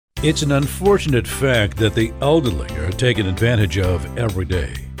It's an unfortunate fact that the elderly are taken advantage of every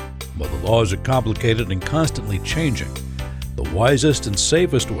day. While the laws are complicated and constantly changing, the wisest and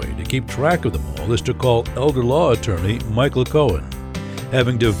safest way to keep track of them all is to call elder law attorney Michael Cohen.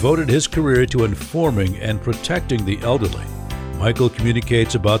 Having devoted his career to informing and protecting the elderly, Michael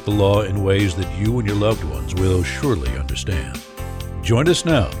communicates about the law in ways that you and your loved ones will surely understand. Join us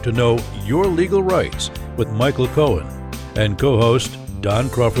now to know your legal rights with Michael Cohen and co-host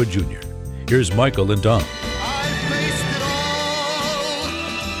Don Crawford Jr. Here's Michael and Don. I faced it all,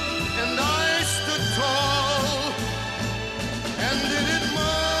 and I stood tall, and did it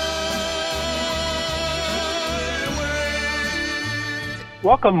my way.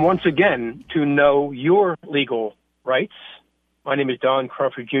 Welcome once again to Know Your Legal Rights. My name is Don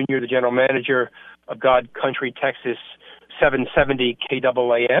Crawford Jr., the General Manager of God Country, Texas, 770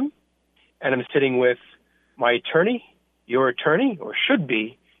 KAAM, and I'm sitting with my attorney, your attorney, or should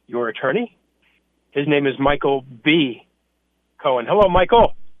be your attorney. His name is Michael B. Cohen. Hello,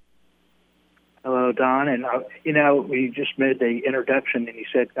 Michael. Hello, Don. And, we just made the introduction and you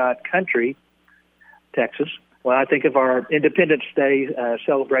said God Country, Texas. Well, I think of our Independence Day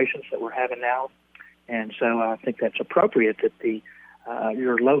celebrations that we're having now. And so I think that's appropriate that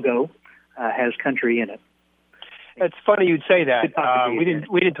your logo has country in it. It's funny you'd say that. We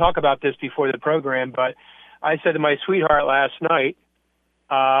didn't talk about this before the program, but I said to my sweetheart last night,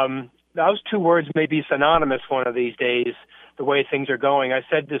 those two words may be synonymous one of these days, the way things are going. I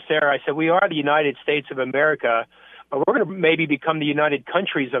said to Sarah, we are the United States of America, but we're going to maybe become the United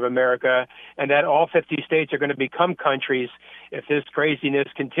Countries of America, and that all 50 states are going to become countries if this craziness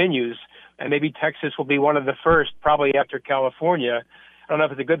continues. And maybe Texas will be one of the first, probably after California. I don't know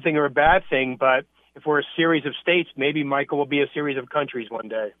if it's a good thing or a bad thing, but if we're a series of states, maybe, Michael, will be a series of countries one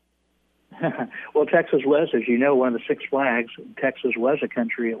day. Well, Texas was, as you know, one of the Six Flags. Texas was a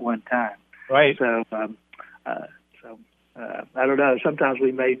country at one time. Right. So, I don't know. Sometimes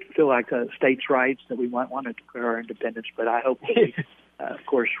we may feel like states' rights that we might want to declare our independence, but I hope that we, of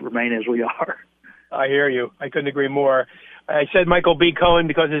course, remain as we are. I hear you. I couldn't agree more. I said Michael B. Cohen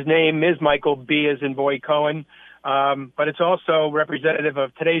because his name is Michael B. as in boy Cohen, but it's also representative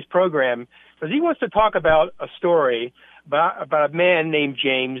of today's program because he wants to talk about a story about a man named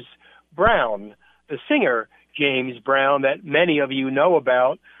James Brown, the singer James Brown that many of you know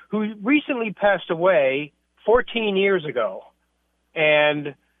about, who recently passed away 14 years ago.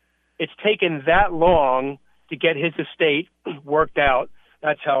 And it's taken that long to get his estate worked out.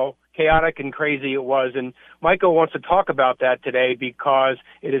 That's how chaotic and crazy it was. And Michael wants to talk about that today because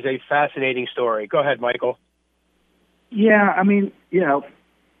it is a fascinating story. Go ahead, Michael. Yeah,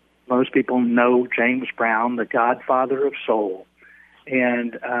 most people know James Brown, the godfather of soul.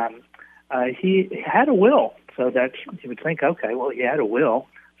 And he had a will. So you would think, okay, well, he had a will.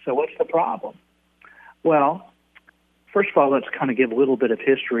 So what's the problem? Well, first of all, let's kind of give a little bit of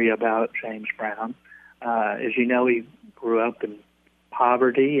history about James Brown. As you know, he grew up in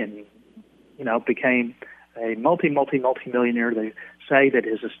poverty and, became a multi-millionaire. They say that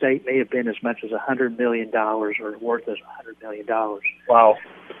his estate may have been as much as $100 million or worth as $100 million. Wow.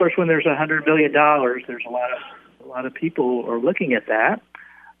 Of course, when there's $100 million, there's a lot of people are looking at that,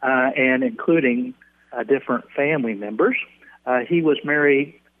 and including different family members. He was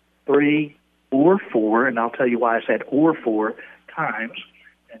married 3 or 4, and I'll tell you why I said or 4 times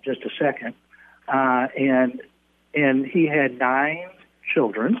in just a second. And he had 9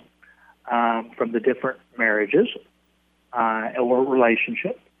 children from the different marriages or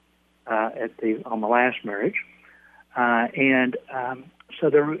relationship on the last marriage. So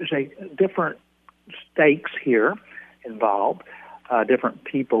there was different stakes here involved, different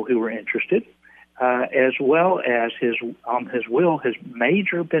people who were interested, as well as his will, his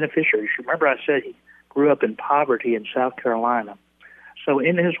major beneficiaries. Remember I said he grew up in poverty in South Carolina. So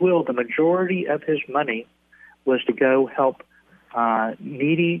in his will, the majority of his money was to go help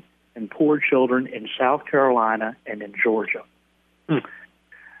needy and poor children in South Carolina and in Georgia.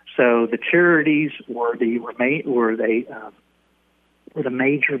 So the charities were the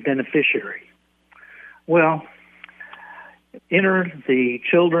major beneficiary. Well, enter the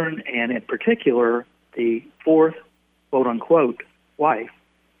children, and in particular, the 4th, quote-unquote, wife.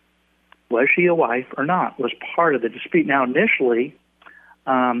 Was she a wife or not was part of the dispute. Now, initially,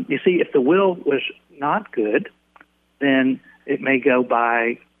 you see, if the will was not good, then it may go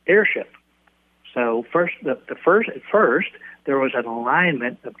by heirship. So at first, there was an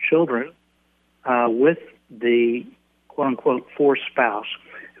alignment of children with the quote-unquote fourth spouse,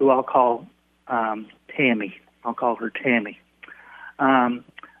 who I'll call Tammy. I'll call her Tammy.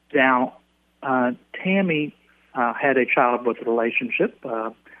 Now, Tammy had a child with a relationship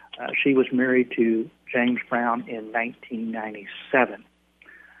She was married to James Brown in 1997.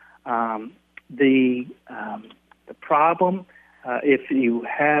 The problem, if you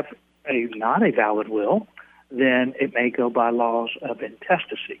have not a valid will, then it may go by laws of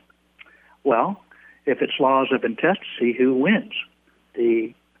intestacy. Well, if it's laws of intestacy, who wins?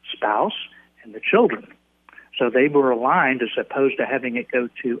 The spouse and the children. So they were aligned as opposed to having it go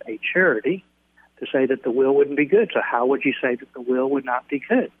to a charity to say that the will wouldn't be good. So how would you say that the will would not be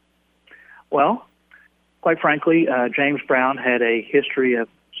good? Well, quite frankly, James Brown had a history of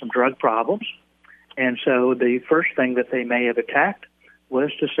some drug problems. And so the first thing that they may have attacked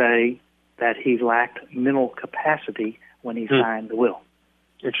was to say that he lacked mental capacity when he signed the will.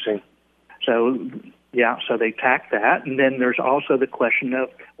 Interesting. So, yeah, so they attacked that. And then there's also the question of,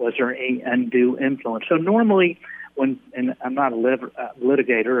 was there any undue influence? So normally, and I'm not a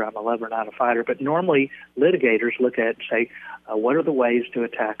litigator, I'm a lover, not a fighter, but normally litigators look at and say, what are the ways to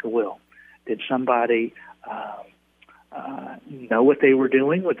attack a will? Did somebody know what they were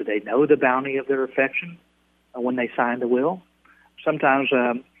doing? Did they know the bounty of their affection when they signed the will? Sometimes,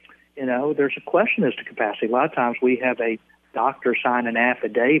 there's a question as to capacity. A lot of times we have a doctor sign an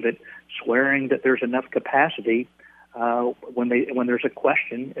affidavit swearing that there's enough capacity when there's a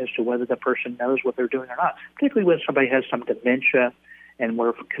question as to whether the person knows what they're doing or not, particularly when somebody has some dementia and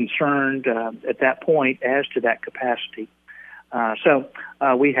we're concerned at that point as to that capacity. So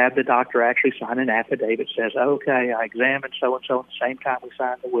we have the doctor actually sign an affidavit that says, okay, I examined so-and-so at the same time we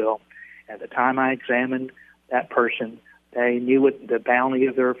signed the will. At the time I examined that person, they knew what the bounty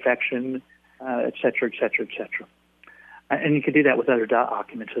of their affection, et cetera, et cetera, et cetera. And you can do that with other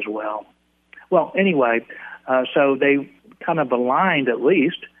documents as well. Well, anyway, so they kind of aligned at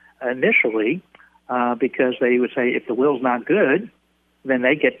least initially because they would say if the will's not good, then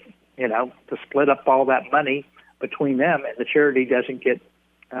they get, to split up all that money between them, and the charity doesn't get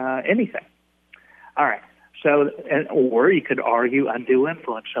anything. All right. So, or you could argue undue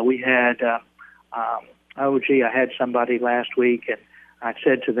influence. So we had, I had somebody last week, and I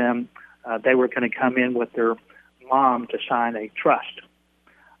said to them they were going to come in with their mom to sign a trust.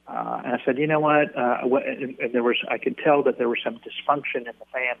 And I said, you know what? And I could tell that there was some dysfunction in the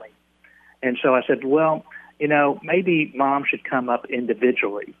family. And so I said, well, maybe mom should come up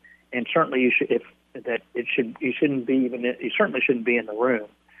individually, and certainly you should. You certainly shouldn't be in the room.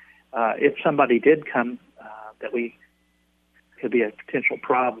 If somebody did come, that could be a potential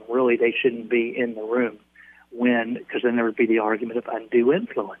problem. Really, they shouldn't be in the room because then there would be the argument of undue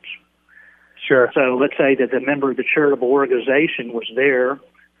influence. Sure. So let's say that the member of the charitable organization was there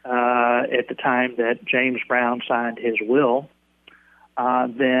at the time that James Brown signed his will.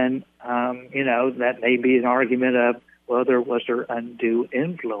 Then that may be an argument of, well, was there undue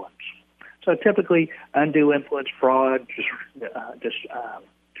influence? So typically, undue influence, fraud,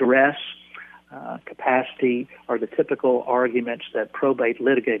 duress, capacity are the typical arguments that probate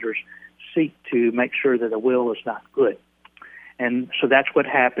litigators seek to make sure that a will is not good. And so that's what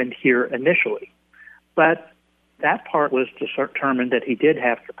happened here initially. But that part was determined that he did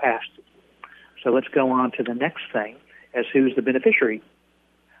have capacity. So let's go on to the next thing as who's the beneficiary.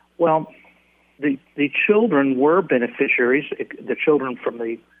 Well, the children were beneficiaries. The children from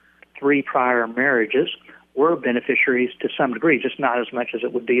the 3 prior marriages were beneficiaries to some degree, just not as much as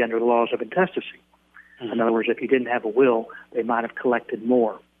it would be under the laws of intestacy. Mm-hmm. In other words, if you didn't have a will, they might have collected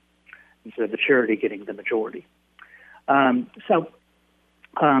more instead of the charity getting the majority. How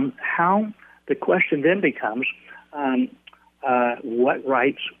the question then becomes, what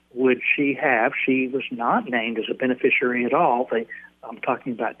rights would she have? She was not named as a beneficiary at all. I'm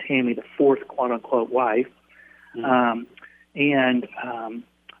talking about Tammy, the 4th quote-unquote wife. Mm-hmm.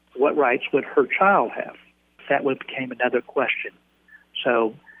 What rights would her child have? That became another question.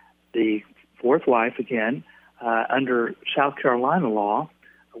 So the 4th wife, again, under South Carolina law,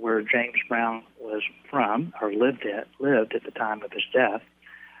 where James Brown was from or lived at the time of his death,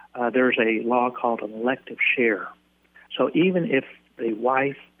 there's a law called an elective share. So even if the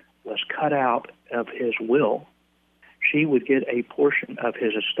wife was cut out of his will, she would get a portion of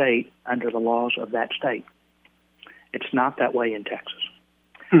his estate under the laws of that state. It's not that way in Texas.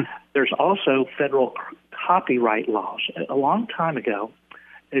 There's also federal copyright laws. A long time ago,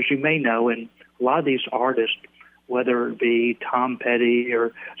 as you may know, and a lot of these artists, whether it be Tom Petty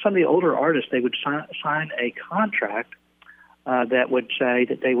or some of the older artists, they would sign a contract that would say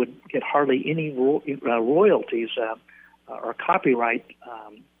that they would get hardly any royalties or copyright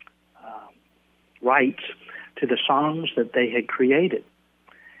rights to the songs that they had created.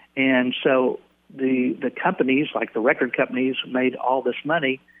 And so the companies, like the record companies, made all this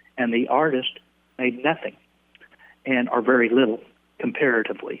money, and the artist made nothing, or very little.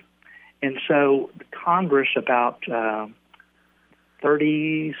 comparatively. And so Congress, about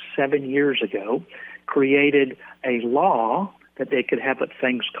 37 years ago, created a law that they could have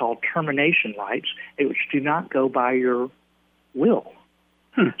things called termination rights, which do not go by your will.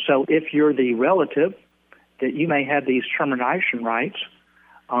 So if you're the relative, that you may have these termination rights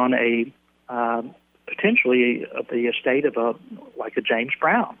on a potentially the estate of a James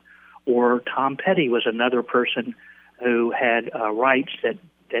Brown, or Tom Petty was another person who had rights that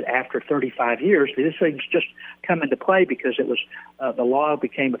after 35 years, these things just come into play because it was the law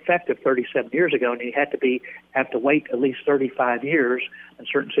became effective 37 years ago, and you have to wait at least 35 years in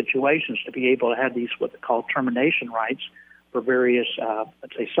certain situations to be able to have these what they call termination rights for various,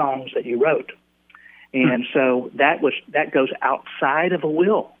 let's say, songs that you wrote. And so that goes outside of a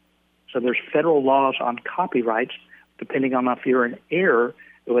will. So there's federal laws on copyrights, depending on if you're an heir,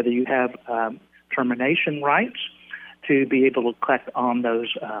 whether you have termination rights to be able to collect on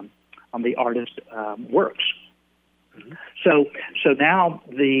those on the artist's works. So now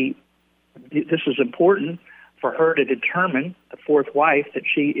this is important for her to determine the fourth wife that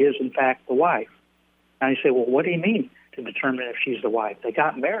she is in fact the wife. Now you say, well, what do you mean to determine if she's the wife? They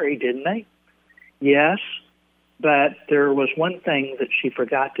got married, didn't they? Yes, but there was one thing that she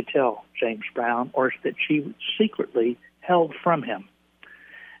forgot to tell James Brown, or that she secretly held from him,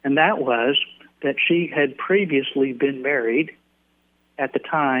 and that was that she had previously been married at the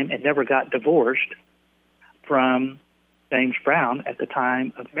time and never got divorced from James Brown at the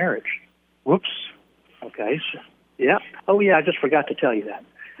time of marriage. Whoops. Okay. Yeah. Oh, yeah. I just forgot to tell you that.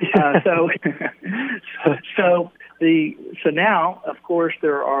 So now, of course,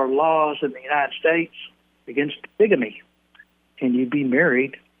 there are laws in the United States against bigamy. Can you be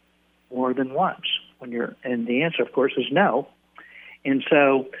married more than once? And the answer, of course, is no. And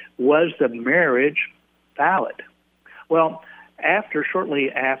so, was the marriage valid? Well,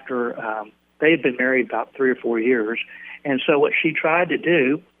 shortly after, they had been married about 3 or 4 years, and so what she tried to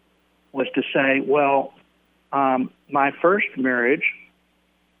do was to say, well, my first marriage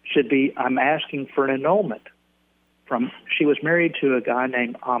should be, I'm asking for an annulment. She was married to a guy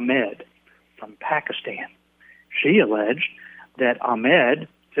named Ahmed from Pakistan. She alleged that Ahmed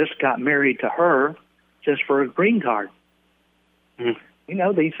just got married to her just for a green card. You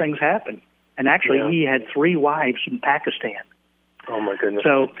know, these things happen. And actually, he had 3 wives in Pakistan. Oh, my goodness.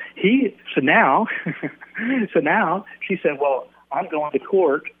 So now she said, well, I'm going to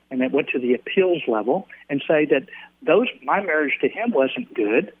court, and it went to the appeals level, and say that my marriage to him wasn't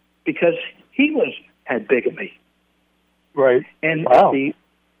good because he had bigamy. Right. And wow.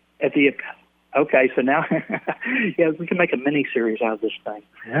 Okay, so now, we can make a mini-series out of this thing.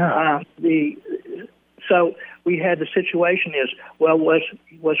 Yeah. So we had the situation is, well, was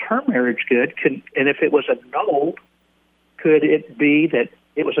her marriage good? And if it was annulled, could it be that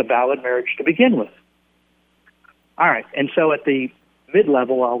it was a valid marriage to begin with? All right, and so at the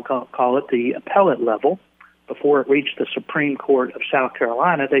mid-level, I'll call it the appellate level, before it reached the Supreme Court of South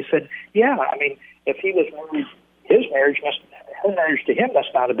Carolina, they said, yeah, I mean, if he was married, her marriage to him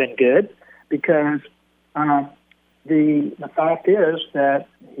must not have been good, because the fact is that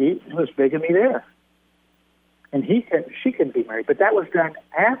he was bigamy there, and she couldn't be married. But that was done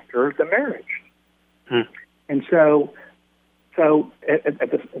after the marriage, and so at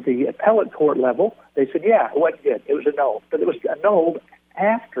the appellate court level, they said, yeah, it wasn't good. It was annulled, but it was annulled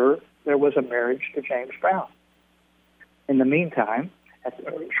after there was a marriage to James Brown. In the meantime,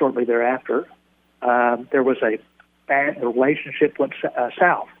 shortly thereafter, there was the relationship went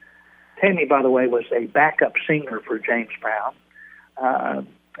south. Tammy, by the way, was a backup singer for James Brown.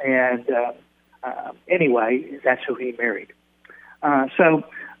 Anyway, that's who he married.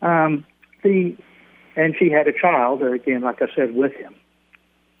 And she had a child, again, like I said, with him.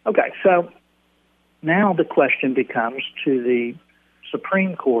 Okay, so now the question becomes to the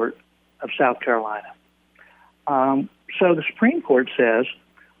Supreme Court of South Carolina. So the Supreme Court says,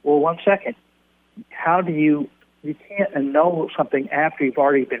 well, one second, how do you can't annul something after you've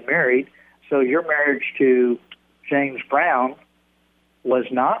already been married, so your marriage to James Brown was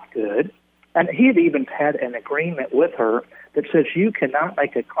not good, and he had even had an agreement with her that says you cannot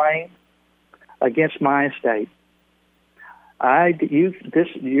make a claim against my estate. You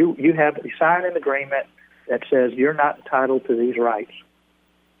signed an agreement that says you're not entitled to these rights.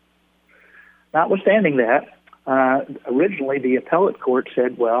 Notwithstanding that, originally the appellate court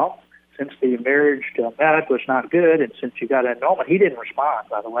said, well, since the marriage to Ahmed was not good, and since you got an annulment, he didn't respond,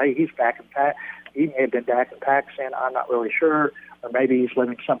 by the way. He's he may have been back in Pakistan, I'm not really sure, or maybe he's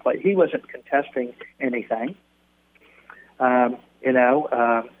living someplace. He wasn't contesting anything, and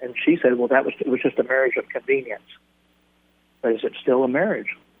she said, well, it was just a marriage of convenience. but is it still a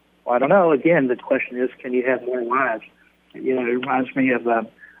marriage? Well, I don't know. Again, the question is, can you have more wives? You know, it reminds me of, my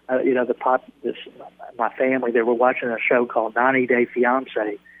family, they were watching a show called 90 Day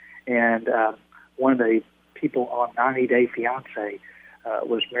Fiancé, and one of the people on 90 Day Fiancé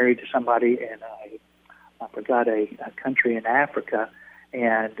was married to somebody in a country in Africa,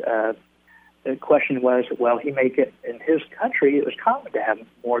 and the question was, well, he made it in his country, it was common to have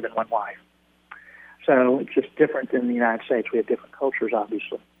more than one wife. So it's just different than the United States. We have different cultures,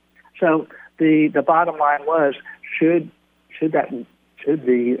 obviously. So the bottom line was, should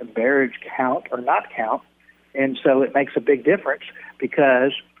the marriage count or not count? And so it makes a big difference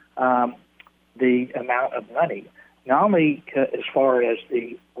because the amount of money, not only as far as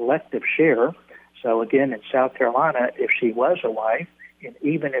the elective share. So again, in South Carolina, if she was a wife, and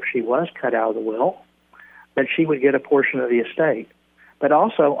even if she was cut out of the will, that she would get a portion of the estate, but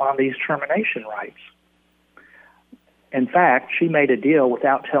also on these termination rights. In fact, she made a deal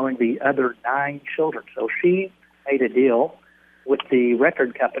without telling the other 9 children. So she made a deal with the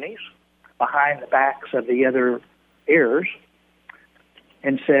record companies behind the backs of the other heirs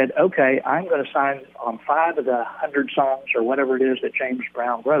and said, okay, I'm going to sign on 5 of the 100 songs or whatever it is that James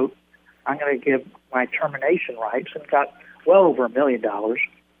Brown wrote. I'm going to give my termination rights, and got well over $1 million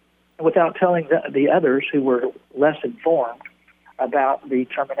without telling the others who were less informed about the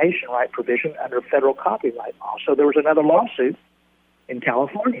termination right provision under federal copyright law. So there was another lawsuit in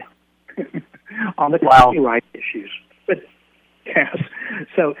California on the copyright issues. But yes,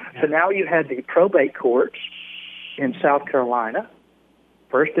 so now you had the probate courts in South Carolina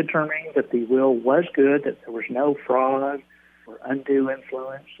first determining that the will was good, that there was no fraud or undue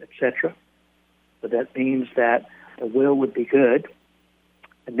influence, etc. So that means that the will would be good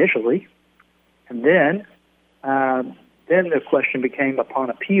initially, and then the question became, upon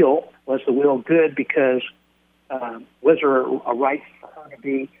appeal, was the will good because was there a right for her to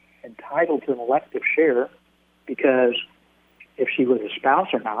be entitled to an elective share because if she was a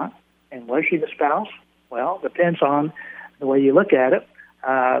spouse or not, and was she the spouse? Well, depends on the way you look at it.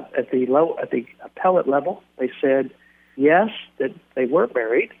 At the appellate level, they said yes, that they were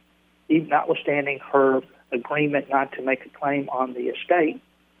married, even notwithstanding her agreement not to make a claim on the estate.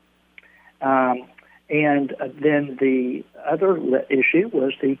 And then the other issue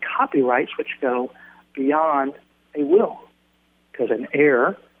was the copyrights, which go beyond a will, because an heir,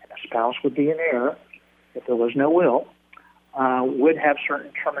 and a spouse would be an heir, if there was no will, would have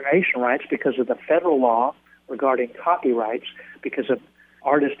certain termination rights because of the federal law regarding copyrights, because of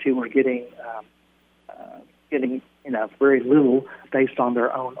artists who were getting very little based on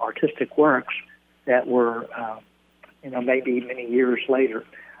their own artistic works that were maybe many years later.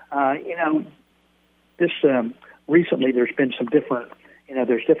 This recently there's been some different,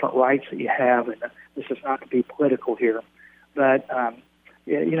 there's different rights that you have, and this is not to be political here, but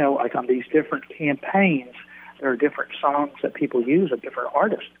like on these different campaigns, there are different songs that people use of different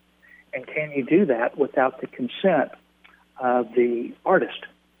artists, and can you do that without the consent of the artist?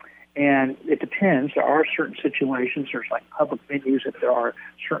 And it depends. There are certain situations. There's like public venues that there are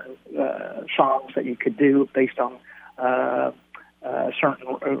certain songs that you could do based on certain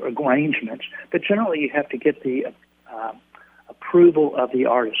arrangements. But generally, you have to get the approval of the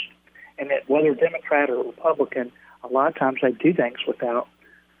artist. And that whether Democrat or Republican, a lot of times they do things without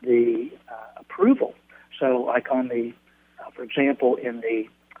the approval. So like on the, for example, in the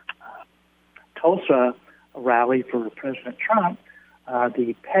Tulsa rally for President Trump,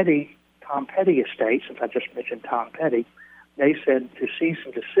 the Tom Petty estate, since I just mentioned Tom Petty, they said to cease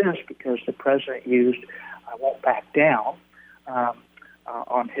and desist because the president used "I won't back down"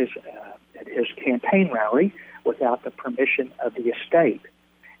 on his at his campaign rally without the permission of the estate.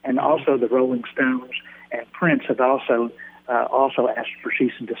 And also the Rolling Stones and Prince have also asked for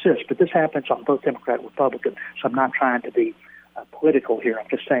cease and desist. But this happens on both Democrat and Republican, so I'm not trying to be political here. I'm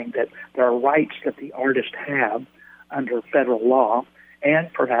just saying that there are rights that the artists have under federal law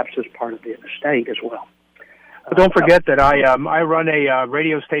and perhaps as part of the estate as well. But don't forget that I run a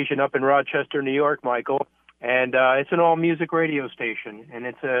radio station up in Rochester, New York, Michael, and it's an all-music radio station, and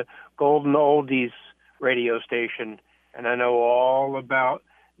it's a golden oldies radio station, and I know all about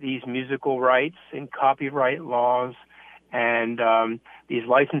these musical rights and copyright laws and these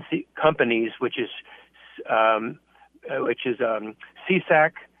licensing companies, which is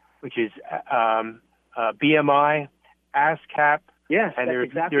CSAC, which is BMI, ASCAP. Yes, and there's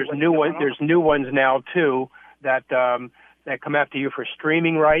exactly new ones. There's new ones now too that come after you for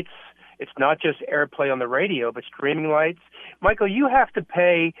streaming rights. It's not just airplay on the radio, but streaming rights. Michael, you have to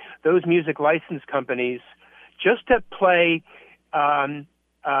pay those music license companies just to play an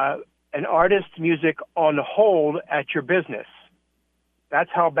artist's music on hold at your business. That's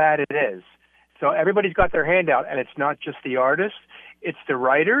how bad it is. So everybody's got their hand out, and it's not just the artists, it's the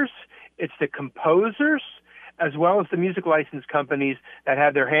writers, it's the composers, as well as the music license companies that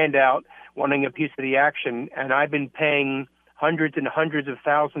have their hand out wanting a piece of the action. And I've been paying hundreds and hundreds of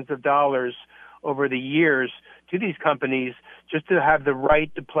thousands of dollars over the years to these companies just to have the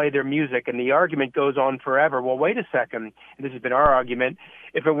right to play their music. And the argument goes on forever. Well, wait a second. And this has been our argument.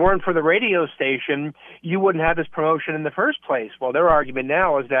 If it weren't for the radio station, you wouldn't have this promotion in the first place. Well, their argument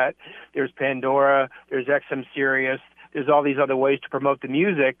now is that there's Pandora, there's XM Sirius, there's all these other ways to promote the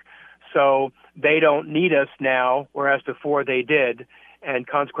music. So they don't need us now, whereas before they did. And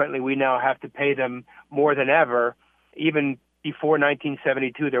consequently, we now have to pay them more than ever. Even before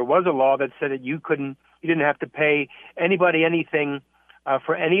 1972, there was a law that said that you didn't have to pay anybody anything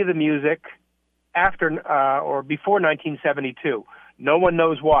for any of the music after or before 1972. No one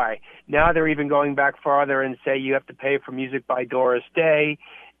knows why. Now they're even going back farther and say you have to pay for music by Doris Day,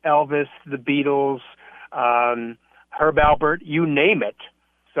 Elvis, the Beatles, Herb Alpert, you name it.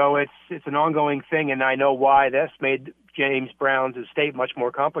 So it's an ongoing thing, and I know why. That's made James Brown's estate much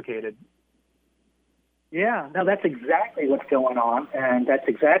more complicated. Yeah, no, that's exactly what's going on, and that's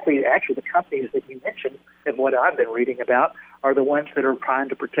exactly, actually, the companies that you mentioned and what I've been reading about are the ones that are trying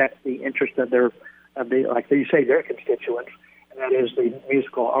to protect the interest of the, like you say, their constituents, and that is the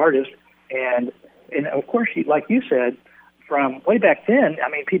musical artist. And of course, like you said, from way back then, I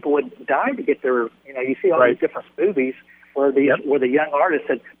mean, people would die to get their, you see all these different movies where the young artist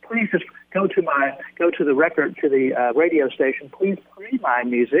said, please just go to the radio station, please play my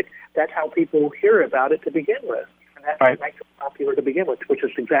music. That's how people hear about it to begin with. And that's what makes it popular to begin with, which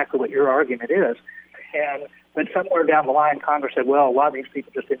is exactly what your argument is. But somewhere down the line, Congress said, well, a lot of these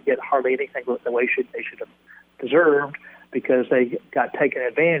people just didn't get hardly anything the way they should have deserved because they got taken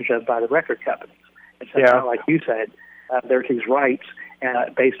advantage of by the record companies. And so now, like you said, there's these rights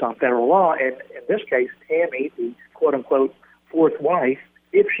based on federal law. And in this case, Tammy, the quote-unquote fourth wife,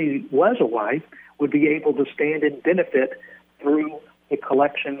 if she was a wife, would be able to stand and benefit through the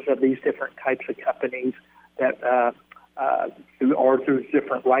collections of these different types of companies that through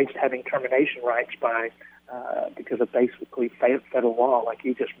different rights, having termination rights because of basically federal law, like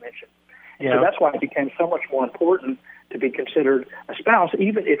you just mentioned. Yeah. So that's why it became so much more important to be considered a spouse,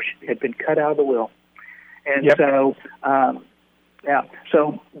 even if she had been cut out of the will. And so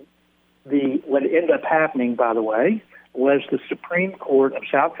what ended up happening, by the way, was the Supreme Court of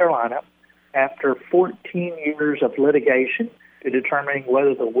South Carolina, after 14 years of litigation to determining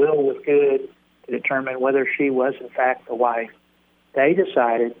whether the will was good, to determine whether she was, in fact, the wife, they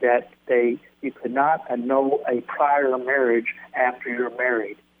decided that you could not annul a prior marriage after you're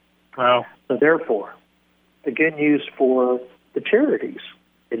married. Wow. So therefore, the good news for the charities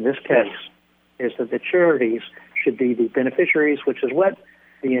in this case is that the charities should be the beneficiaries, which is what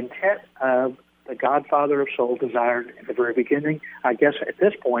the intent of the Godfather of Soul desired at the very beginning. I guess at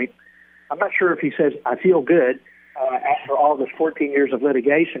this point, I'm not sure if he says, I feel good after all this 14 years of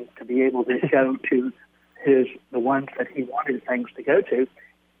litigation to be able to go to the ones that he wanted things to go to.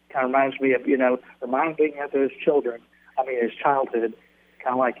 Kind of reminds me of, reminding of his his childhood,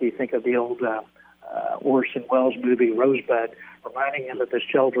 kind of like you think of the old Orson Welles movie, Rosebud, reminding him of his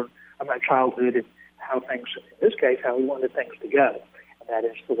childhood and how things, in this case, how he wanted things to go. And that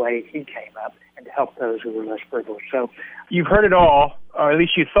is the way he came up and to help those who were less privileged. So you've heard it all, or at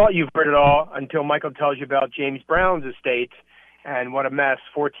least you thought you've heard it all, until Michael tells you about James Brown's estate and what a mess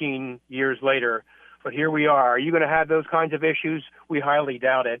 14 years later. But here we are. Are you going to have those kinds of issues? We highly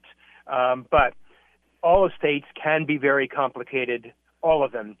doubt it. But all estates can be very complicated, all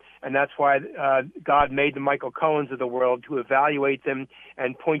of them. And that's why God made the Michael Cohens of the world to evaluate them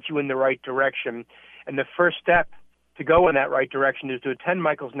and point you in the right direction. And the first step to go in that right direction is to attend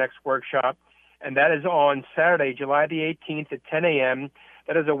Michael's next workshop, and that is on Saturday, July the 18th at 10 a.m.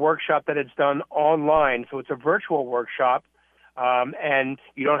 That is a workshop that is done online, so it's a virtual workshop, and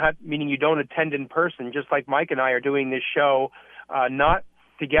you don't attend in person, just like Mike and I are doing this show, not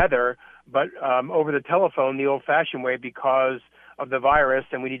together, but over the telephone, the old-fashioned way, because of the virus,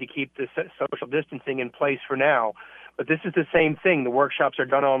 and we need to keep the social distancing in place for now. But this is the same thing. The workshops are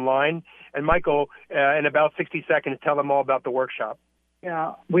done online. And Michael, in about 60 seconds, tell them all about the workshop.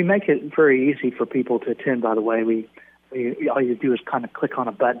 Yeah, we make it very easy for people to attend, by the way. All you do is kind of click on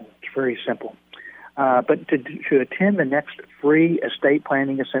a button. It's very simple. But to attend the next free estate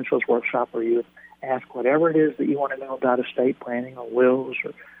planning essentials workshop, where you ask whatever it is that you want to know about estate planning or wills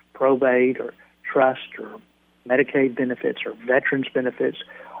or probate or trust or Medicaid benefits or veterans benefits,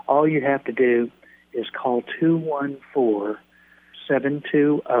 all you have to do is call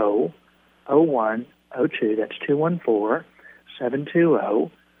 214-720-0102. That's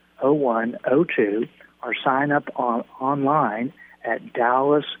 720-0102 or sign up online at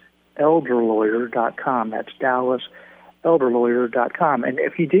DallasElderLawyer.com. That's DallasElderLawyer.com. And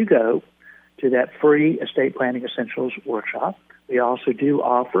if you do go to that free Estate Planning Essentials workshop, we also do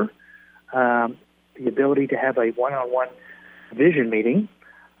offer the ability to have a one-on-one vision meeting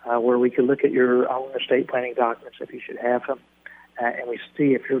where we can look at your own estate planning documents if you should have them, and we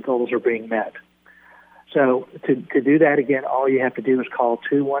see if your goals are being met. So to do that, again, all you have to do is call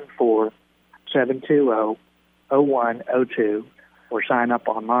 214-720-0102 or sign up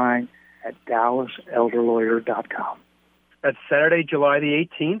online at DallasElderLawyer.com. That's Saturday, July the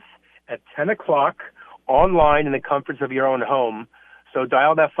 18th at 10 o'clock, online in the comforts of your own home. So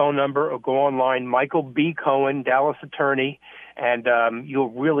dial that phone number or go online, Michael B. Cohen, Dallas attorney, and you'll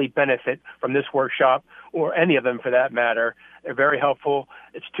really benefit from this workshop, or any of them for that matter. They're very helpful.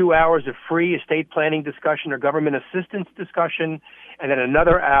 It's 2 hours of free estate planning discussion or government assistance discussion, and then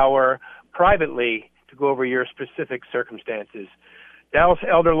another hour privately to go over your specific circumstances. Dallas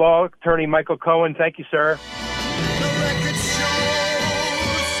Elder Law Attorney Michael Cohen, thank you, sir. The record shows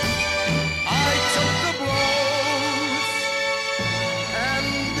I took the blows and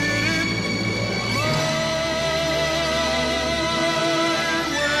did it my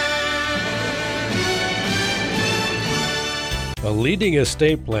way. A leading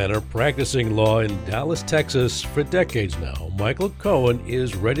estate planner practicing law in Dallas, Texas for decades now, Michael Cohen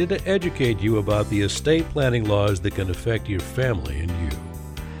is ready to educate you about the estate planning laws that can affect your family and you.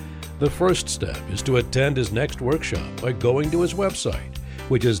 The first step is to attend his next workshop by going to his website,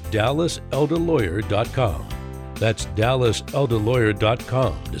 which is DallasElderLawyer.com. That's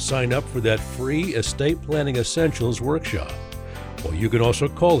DallasElderLawyer.com to sign up for that free Estate Planning Essentials workshop. Or you can also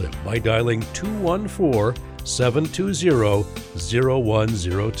call him by dialing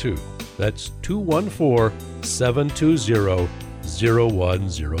 214-720-0102. That's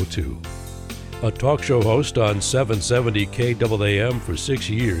 214-720-0102. A talk show host on 770 KAAM for 6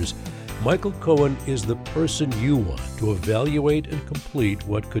 years, Michael Cohen is the person you want to evaluate and complete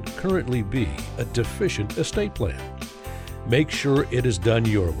what could currently be a deficient estate plan. Make sure it is done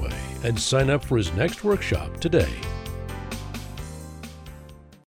your way and sign up for his next workshop today.